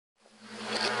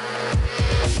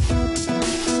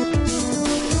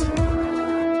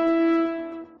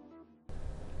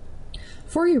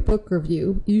for your book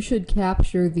review, you should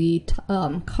capture the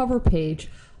cover page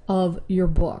of your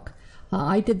book.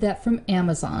 I did that from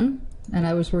Amazon, and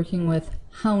I was working with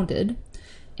Hounded,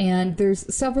 and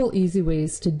there's several easy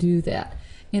ways to do that.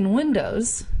 In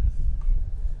Windows,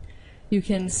 you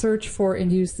can search for and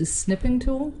use the snipping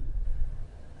tool,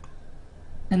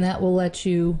 and that will let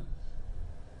you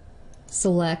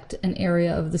select an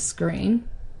area of the screen.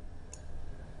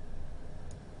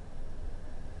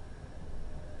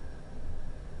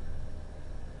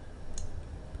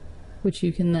 Which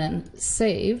you can then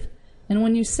save. And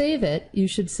when you save it, you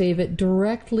should save it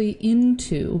directly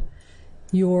into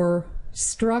your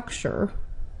structure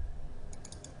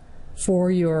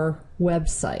for your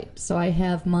website. So I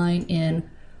have mine in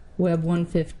Web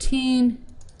 115,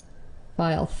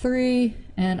 File 3,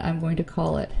 and I'm going to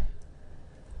call it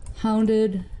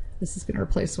Hounded. This is going to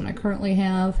replace one I currently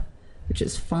have, which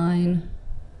is fine.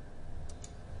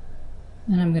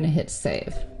 And I'm going to hit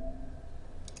Save.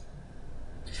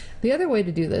 The other way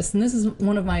to do this, and this is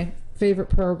one of my favorite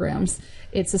programs,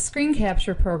 it's a screen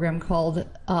capture program called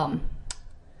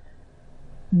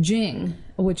Jing,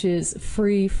 which is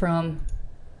free from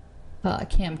from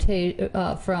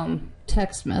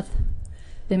TechSmith.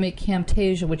 They make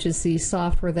Camtasia, which is the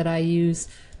software that I use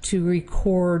to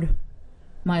record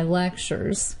my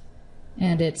lectures,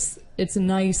 and it's a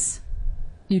nice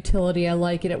utility. I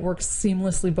like it. It works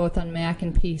seamlessly both on Mac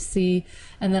and PC.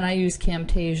 And then I use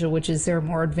Camtasia, which is their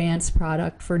more advanced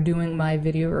product for doing my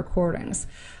video recordings.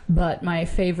 But my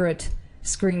favorite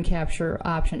screen capture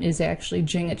option is actually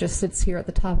Jing. It just sits here at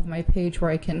the top of my page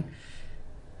where I can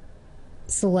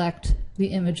select the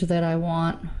image that I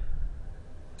want.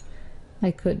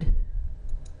 I could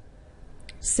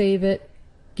save it,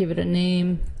 give it a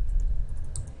name,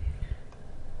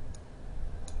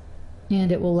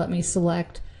 and it will let me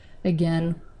select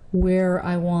again where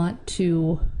I want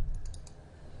to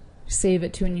save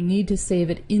it to, and you need to save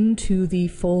it into the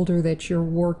folder that you're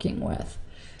working with.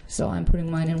 So I'm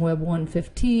putting mine in Web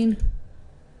 115,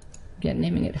 again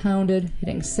naming it Hounded,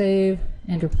 hitting save,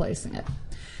 and replacing it.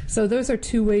 So those are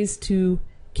two ways to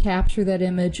capture that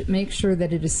image. Make sure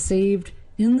that it is saved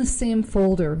in the same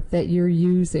folder that you're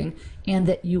using and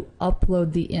that you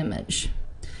upload the image.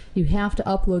 You have to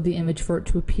upload the image for it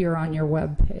to appear on your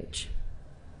web page.